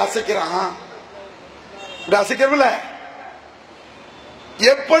விரல அசைக்கிறான், இப்படி அசைக்கிறவில்ல,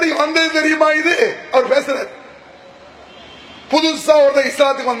 எப்படி வந்தது தெரியுமா? இது அவர் பேசுறார். புதுசா ஒரு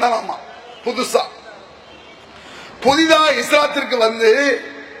இஸ்லாத்துக்கு வந்தாலாமா, புதிதா இஸ்லாத்திற்கு வந்து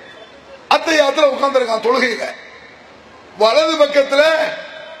அத்தையாத்துல உட்கார்ந்துருக்கான் தொழுகையில. வலது பக்கத்துல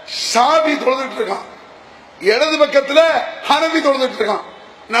ஷாபி தொழுதுட்டு இருக்கான், இடது பக்கத்துல ஹனபி தொழுதுட்டு இருக்கான்.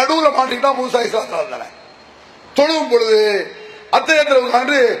 நடுவுல மாட்டிக்கிட்டா புதுசா இஸ்லாத்துல வந்தால. தொழுவும் பொழுது அத்தையாத்துல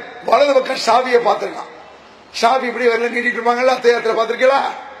உட்காந்து வலது பக்கம் ஷாபியை பார்த்திருக்கான். ஷாபி இப்படி வரல நீட்டிட்டு இருப்பாங்கல்ல, அத்தையாத்துல பார்த்திருக்கீங்களா?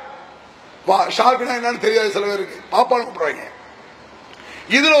 ஷாபினா என்னன்னு தெரியாது சில பேருக்கு, பாப்பான்னு கூப்பிடுவாங்க.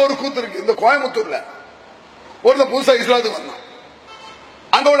 இதுல ஒரு கூத்து இருக்கு. இந்த கோயம்புத்தூர்ல ஒரு புதுசா இஸ்லாத்துக்கு வந்தான்.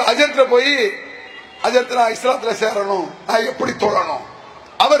 அங்க உள்ள அஜர்ட்ட போய், அஜர்ட் நான் இஸ்லாத்துல சேரணும், நான் எப்படி தொழணும்?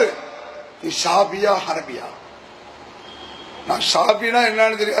 அவரு நீ ஷாபியா ஹனபியா? நான் ஷாபினா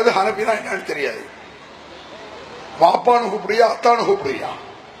என்னன்னு தெரியாது, ஹனபினா என்னன்னு தெரியாது. பாப்பான்னு கூப்பிடுறியா அத்தானு கூப்பிடுறியா?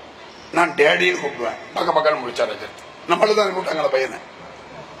 நான் டேடின்னு கூப்பிடுவேன். பக்க பக்கம் முடிச்சாரு. நம்மளதான் கூப்பிட்டாங்க பையனை.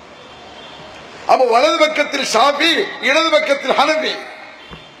 அப்ப வலது பக்கத்தில் ஷாஃபி, இடது பக்கத்தில் ஹனபி.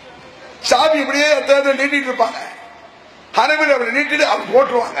 ஷாஃபி இப்படியே நீட்டிட்டு இருப்பாங்க, ஹனபி அப்படி நீட்டிட்டு அப்படி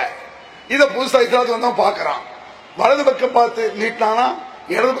போட்டுருவாங்க. இதை புதுசா இஸ்லாத்து வந்தா பாக்குறான். வலது பக்கம் பார்த்து நீட்டினானா,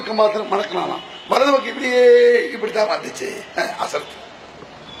 இடது பக்கம் பார்த்து மடக்கினானா. வலது பக்கம் இப்படியே இப்படித்தான் வந்துச்சு அசத்து.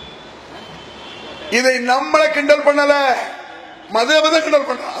 இதை நம்மளை கிண்டல் பண்ணல, மதபதை கிண்டல்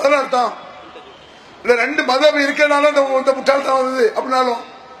பண்ற. அதனால அர்த்தம் இல்ல ரெண்டு மதம் இருக்கிறனால இந்த முட்டாள்தான் வருது அப்படின்னாலும்,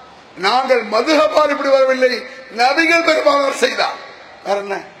 நாங்கள் மதுஹபால் இப்படி வரவில்லை, நபிகள் பெருமானார் செய்தார். வேற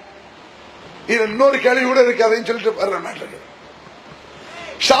என்ன? இது இன்னொரு கேள்வி கூட இருக்கு, அதையும் சொல்லிட்டு வர்ற மேட்டர்.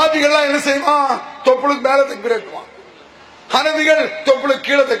 ஷாஃபிகள்லாம் என்ன செய்வான்? தொப்புளுக்கு மேல தக்பீர் கட்டுவான். ஹனபிகள் தொப்புளுக்கு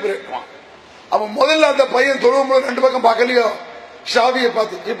கீழே தக்பீர் கட்டுவான். அப்ப முதல்ல அந்த பையன் தொழுவும் ரெண்டு பக்கம் பார்க்கலையோ, ஷாஃபியை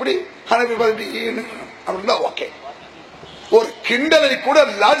பார்த்து எப்படி, ஹனபி பார்த்து அப்படின்னா ஓகே. ஒரு கிண்டலை கூட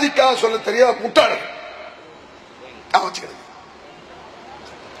லாஜிக்காக சொல்ல தெரியாத முட்டாள் அமைச்சுக்கிறது.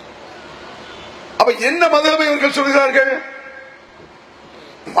 அப்ப என்ன மதுஹபை இவர்கள் சொல்கிறார்கள்?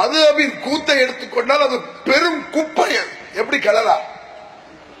 மதுஹபின் கூத்தை எடுத்துக்கொண்டால் அது பெரும் குப்பை. எப்படி கலரா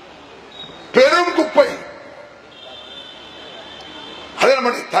பெரும் குப்பை. அதே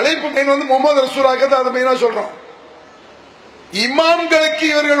நம்ம தலைப்பு மெயின் வந்து முகமது ரசூலாக அதை மெயினா சொல்றோம். இமாம்களுக்கு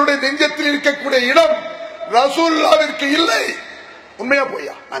இவர்களுடைய நெஞ்சத்தில் இருக்கக்கூடிய இடம் ரசூலுல்லாஹ்விற்கு இல்லை. உண்மையா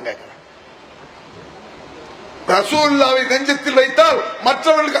போய்யா? நான் கேட்கிறேன். ரசூலுல்லாஹ்வை நெஞ்சத்தில் வைத்தால்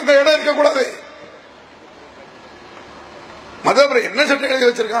மற்றவர்களுக்கு அந்த இடம் இருக்கக்கூடாது. மதபுரை என்ன சட்டம் எழுதி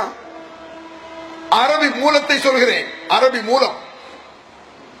வச்சிருக்கான்? அரபி மூலத்தை சொல்கிறேன், அரபி மூலம்.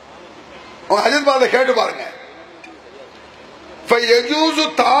 அஜித் பாத கேட்டு பாருங்க.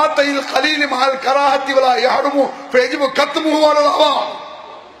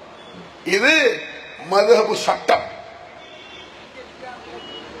 இது மதுஹபு சட்டம்.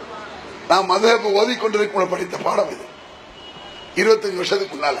 நான் மதுஹபு ஓதிக்கொண்டிருக்க படித்த பாடம் இது 25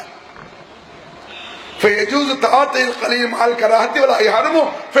 வருஷத்துக்கு முன்னால.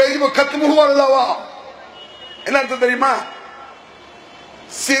 என்ன அர்த்தம் தெரியுமா?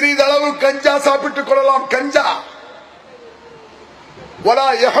 சிறிதளவு கஞ்சா சாப்பிட்டுக் கொள்ளலாம். கஞ்சா வலா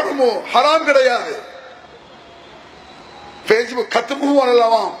யஹ்ருமு, ஹராம் கிடையாது.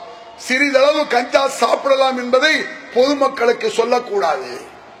 சிறிதளவு கஞ்சா சாப்பிடலாம் என்பதை பொதுமக்களுக்கு சொல்லக்கூடாது.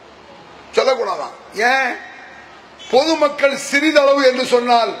 சொல்லக்கூடாதான். ஏன்? பொதுமக்கள் சிறிதளவு என்று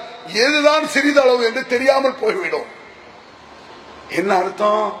சொன்னால் எதுதான் சிறிதளவு என்று தெரியாமல் போய்விடும். என்ன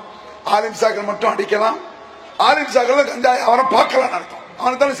அர்த்தம்? ஆலிம் சாக்கள் மட்டும் அடிக்கலாம், ஆலிம் சாக்கள் கஞ்சா அவனை பார்க்கலாம் அர்த்தம்.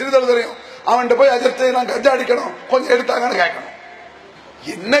 அவனுக்கு தானே சிறிதளவு தெரியும். அவன்கிட்ட போய் அஜர்த்து நான் கஞ்சா அடிக்கணும், கொஞ்சம் எடுத்தாங்கன்னு கேட்கணும்.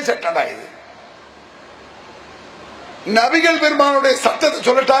 என்ன சட்டடா இது? நபிகள் பெருமானுடைய சட்டத்தை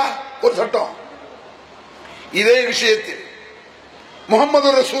சொல்லட்டா ஒரு சட்டம். இதே விஷயத்தில் முஹம்மது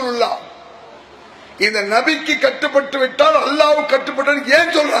ரசூலுல்லாஹ் இந்த நபிக்கு கட்டுப்பட்டு விட்டால் அல்லாஹ்வுக்கு கட்டுப்பட்டு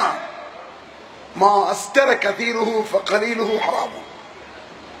ஏன் சொல்றான்? மா அஸ்கர கதீருஹு ஃபகலீலுஹு ஹராம்.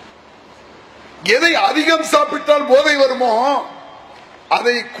 எதை அதிகம் சாப்பிட்டால் போதை வருமோ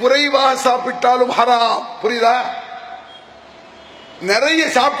அதை குறைவாக சாப்பிட்டாலும் ஹராம். புரியுதா? நிறைய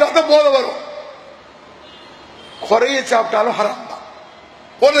சாப்பிட்டா தான் போதை வரும், குறைய சாப்பிட்டாலும் ஹராம் தான்.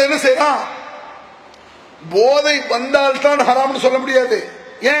 போதை என்ன செய்யலாம்? போதை வந்தால் தான் ஹராம்னு சொல்ல முடியாது.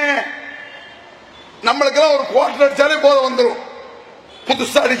 ஏன்? நம்மளுக்கெல்லாம் ஒரு குவார்டர் அடிச்சாலே போதை வந்துடும்.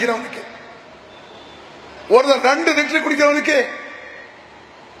 புதுசா அடிக்கிறவனுக்கு, ஒரு 2 லிட்டர் குடிக்கிறவனுக்கு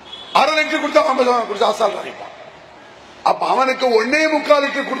 1/2 லிட்டர் குடிச்சா 50 குடிச்சா அசால்ட் அடிப்பான். அப்ப அவனுக்கு 1.25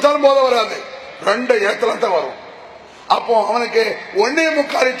 லிட்டர் குடிச்சாலும் போதை வராது, 2 இடத்துல தான் வரும். அப்போ அவனுக்கு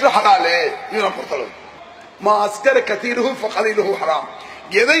 1.25 லிட்டர் ஹலாலே. இவனை பொறுத்தளவு மா அஸ்கர கதீருஹு ஃபகலீலுஹு ஹராம்.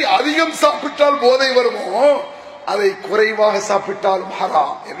 எதை அதிகம் சாப்பிட்டால் போதை வருமோ அதை குறைவாக சாப்பிட்டாலும்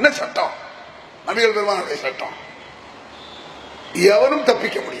ஹராம். என்ன சட்டம்? நபிகள் பெருமானுடைய சட்டம். எவரும்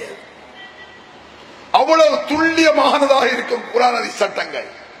தப்பிக்க முடியாது. அவ்வளவு துல்லியமானதாக இருக்கும் குர்ஆன் ஹதீஸ் சட்டங்கள்.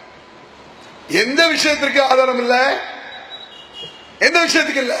 எந்த விஷயத்திற்கு ஆதாரம் இல்ல, எந்த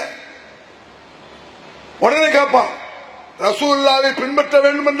விஷயத்துக்கு இல்ல. உடனே கேட்பான், ரசூலுல்லாஹ்வை பின்பற்ற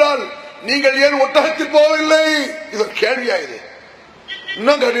வேண்டும் என்றால் நீங்கள் ஏன் ஒட்டகத்தில் போகவில்லை? இது ஒரு கேள்வியாகுது.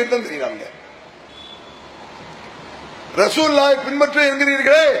 இன்னும் கேள்வி தான் தெரியுறாங்க. ரசூலுல்லாஹ்வை பின்பற்ற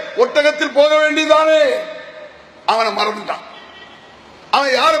என்கிறீர்களே, ஒட்டகத்தில் போக வேண்டியதானே? அவனை மறந்துட்டான்.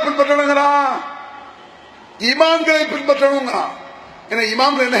 அவன் யாரை பின்பற்றணுங்கிறான்? இமாம்களை பின்பற்றணுங்கிறான். ஏன்னா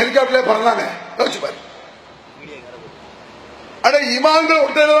இமாம்கள் என்ன ஹெலிகாப்டர்ல பறந்தாங்க? யோசிச்சு பாரு. அட இமாம்கள்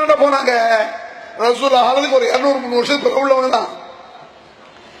ஒட்டகத்துல போனாங்க. ரசூலுல்லாஹ் ஆனதுக்கு ஒரு 200-300 வருஷத்துக்கு உள்ளவங்க தான்.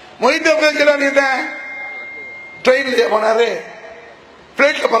 மொய்தீன் என்ன ட்ரெயின்லயே போனாரு?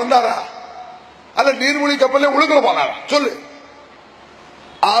 பிளைட்ல பறந்தாரா? அல்ல நீர்மூழ்கி கப்பல்ல உழுகுல போனாரா? சொல்லு.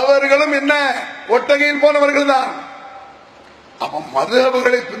 அவர்களும் என்ன ஒட்டகையில் போனவர்கள் தான். அப்ப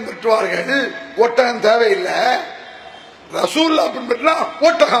மதுஹபுகளை பின்பற்றுவார்கள், ஒட்டகம் தேவையில்லை. ரசூல்லா பின்பற்றினா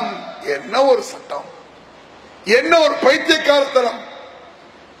ஒட்டகம். என்ன ஒரு சட்டம், என்ன ஒரு பைத்தியக்காரத்தனம்.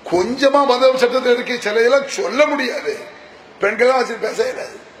 கொஞ்சமா மதுஹப் சட்டத்தில் இருக்கு. சில இதெல்லாம் சொல்ல முடியாது, பெண்கள் வச்சு பேச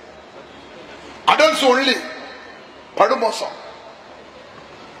இயலாது. அடல்ஸ் ஒன்லி, படுமோசம்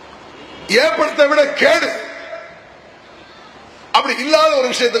ஏற்படுத்த விட கேடு. அப்படி இல்லாத ஒரு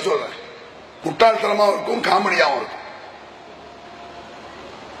விஷயத்தை சொல்றேன், முட்டாள்தனமாவும் இருக்கும், காமெடியாவும் இருக்கும்.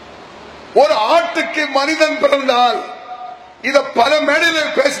 ஒரு ஆட்டுக்கு மனிதன் பிறந்தால், இத பல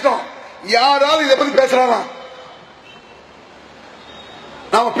மேடையில் பேசிட்டோம். யாராவது இதை பத்தி பேசுறானா?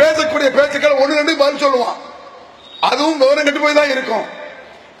 நாம பேசக்கூடிய பேச்சுக்கள் ஒண்ணு ரெண்டு பதில் சொல்லுவான், அதுவும் விவரம் கட்டு போய் தான் இருக்கும்.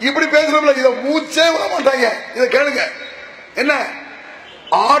 இப்படி பேசுறோம்ல, இதை மூச்சே விட மாட்டாங்க. இதை கேளுங்க. என்ன,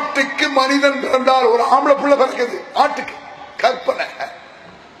 ஆட்டுக்கு மனிதன் பிறந்தால், ஒரு ஆம்பளை புள்ள பிறக்குது ஆட்டுக்கு, கற்பனை.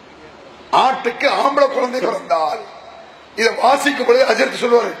 ஆட்டுக்கு ஆம்பளை குழந்தை பிறந்தால், இதை வாசிக்கும் பொழுது அஜர்த்து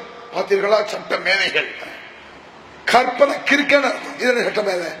சொல்லுவாரு, பார்த்தீர்களா சட்ட மேதைகள், கற்பனை கிறுக்கன. இது சட்ட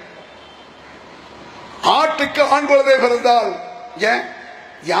மேதை. ஆட்டுக்கு ஆண் குழந்தை பிறந்தால், ஏன்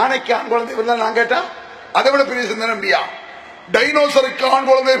யானைக்கு ஆண் குழந்தை பிறந்தால் நான் கேட்டா அதை விட பெரிய சிந்தனை முடியா? டைனோசருக்கு ஆண்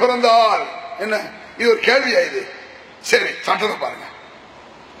குழந்தை பிறந்தால் என்ன? இது ஒரு கேள்வியா? இது சரி, சட்டத்தை பாருங்க.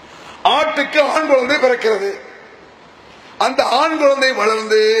 ஆட்டுக்கு ஆண் குழந்தை பிறக்கிறது. அந்த ஆண் குழந்தை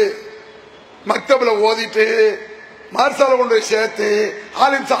வளர்ந்து மக்தபுல ஓதிட்டு மார்சால கொண்டு போய் சேர்த்து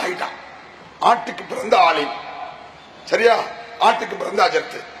ஆலிம்சா ஆயிட்டான். ஆட்டுக்கு பிறந்த ஆலிம், சரியா? ஆட்டுக்கு பிறந்த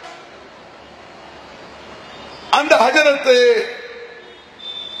அஜரத்து. அந்த அஜரத்து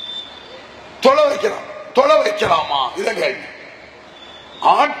தொலை வைக்கலாம். தொலை வைக்கலாமா? இதான் கேள்வி.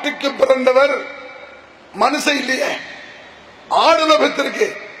 ஆட்டுக்கு பிறந்தவர் மனுஷன் இல்லையே, ஆடுல பெற்றிருக்கு.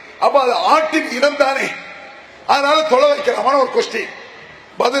 அப்ப அது ஆட்டின் இடம் தானே, அதனால தொலை வைக்கலாமான ஒரு கொஸ்டின்.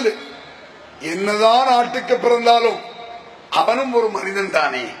 பதில், என்னதான் ஆட்டுக்கு பிறந்தாலும் அவனும் ஒரு மனிதன்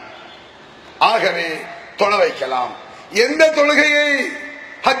தானே, ஆகவே தொலை வைக்கலாம். எந்த தொழுகையை?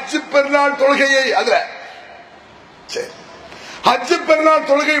 ஹஜ் பெருநாள் தொழுகையை. அதுல சரி, ஹஜ் பெருநாள்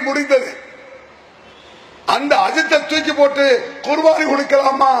தொழுகை முடிந்தது. அந்த அஜத்தை தூக்கி போட்டு குர்பானி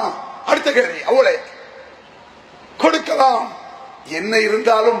கொடுக்கலாமா? அடுத்த கேள்வி. அவளே கொடுக்கலாம். என்ன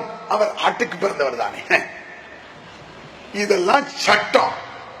இருந்தாலும் அவர் ஆட்டுக்கு பிறந்தவர் தானே. இதெல்லாம் சட்டம்,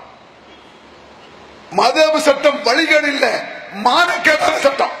 மதபு சட்டம். வழிகேடு இல்ல, மானக்கேடான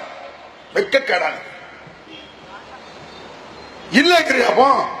சட்டம், வெட்கக்கேடான. இல்லைங்கிறியாப்போ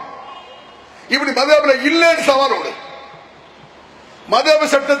இப்படி மதபுல இல்லன்னு சவாலோடு. மதபு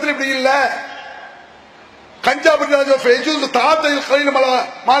சட்டத்தில் இப்படி இல்ல. கஞ்சா தாத்தையில்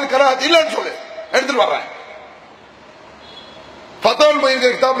இல்லன்னு சொல்லு, எடுத்துட்டு வர்றேன். பத்தவல் பயிர்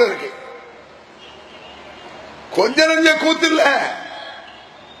கிதாப்ல இருக்கு. கொஞ்ச நெஞ்ச கூத்து இல்ல.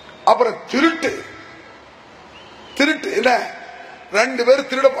 அப்புறம் திருட்டு. திருட்டு இல்ல, ரெண்டு பேரும்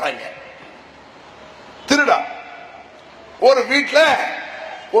திருட போறாங்க. திருடா ஒரு வீட்டுல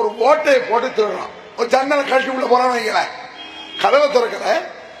ஒரு ஓட்டையை போட்டு திருடுறான். ஒரு ஜன்னலை கழட்டி உள்ள போறான்னு வைங்களேன். கதவை திறக்கல,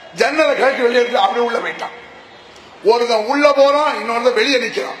 ஜன்னலை கழட்டி வெளியே அப்படியே உள்ள போயிட்டான். ஒருத்தன் உள்ள போறான், இன்னொரு வெளியே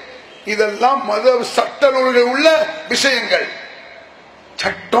நிக்கிறான். இதெல்லாம் மத சட்ட நூல்கள் உள்ள விஷயங்கள்.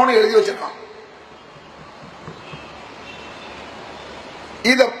 சட்டம்னு எழுதி வச்சிருக்கான்.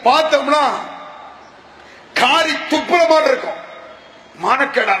 இத பார்த்தோம்னா காரி துப்புற மாதிரி இருக்கும்.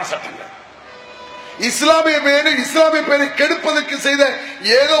 மானக்கேடான சட்டங்கள். இஸ்லாமிய பேரை கெடுப்பதற்கு செய்த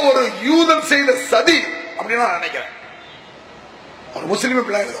ஏதோ ஒரு யூதன் செய்த சதி அப்படின்னு நான் நினைக்கிறேன். ஒரு முஸ்லிம்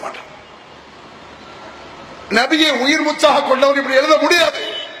பிள்ளை எழுத மாட்டான். நபியை உயிர் முச்சாக கொண்டவன் இப்படி எழுத முடியாது.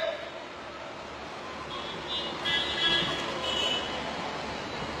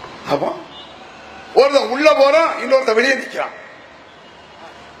 ஒருத்தன் உள்ள போறான், இன்னொருத்த வெளியே நிக்கிறான்.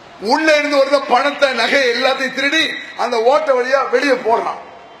 உள்ள இருந்து ஒருத்தன் பணத்தை நகை எல்லாத்தையும் திருடி அந்த ஓட்ட வழியா வெளியே போடுறான்.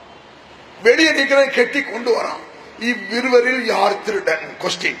 வெளியே நிக்கிற கெட்டி கொண்டு வரான். இவ்விருவரில் யார் திருடன்?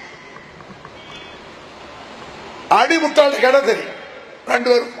 கொஸ்டின். அடிமுட்டாள கேட தெரியும்.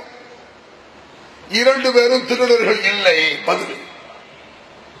 இரண்டு பேரும் திருடர்கள் இல்லை. பதில்,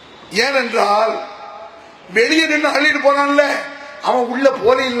 ஏனென்றால் வெளியே நின்று அள்ளிட்டு போனான்ல, அவன் உள்ள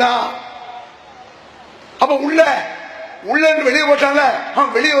போல இல்ல. அப்ப உள்ள வெளியே போட்டான்ல,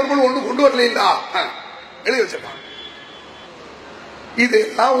 அவன் வெளியே வரும்போது ஒண்ணு கொண்டு வரல இல்ல, வெளியே வச்சிருக்கான்.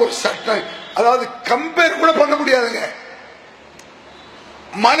 இதெல்லாம் ஒரு சட்டம். அதாவது கம்பேர் கூட பண்ண முடியாதுங்க.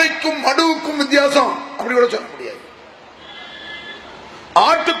 மலைக்கும் மடுவுக்கும் வித்தியாசம் அப்படி கூட சொல்ல முடியாது.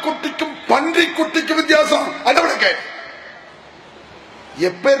 ஆட்டுக்குட்டிக்கும் பன்றி குட்டிக்கும் வித்தியாசம் அதை விட கேள்வி.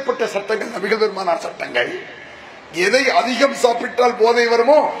 எப்பேற்பட்ட சட்டங்கள் நபிகள் பெருமானார் சட்டங்கள். எதை அதிகம் சாப்பிட்டால் போதை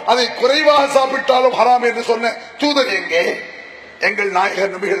வருமோ அதை குறைவாக சாப்பிட்டாலும் ஹராம் என்று சொன்ன தூதர் எங்கே?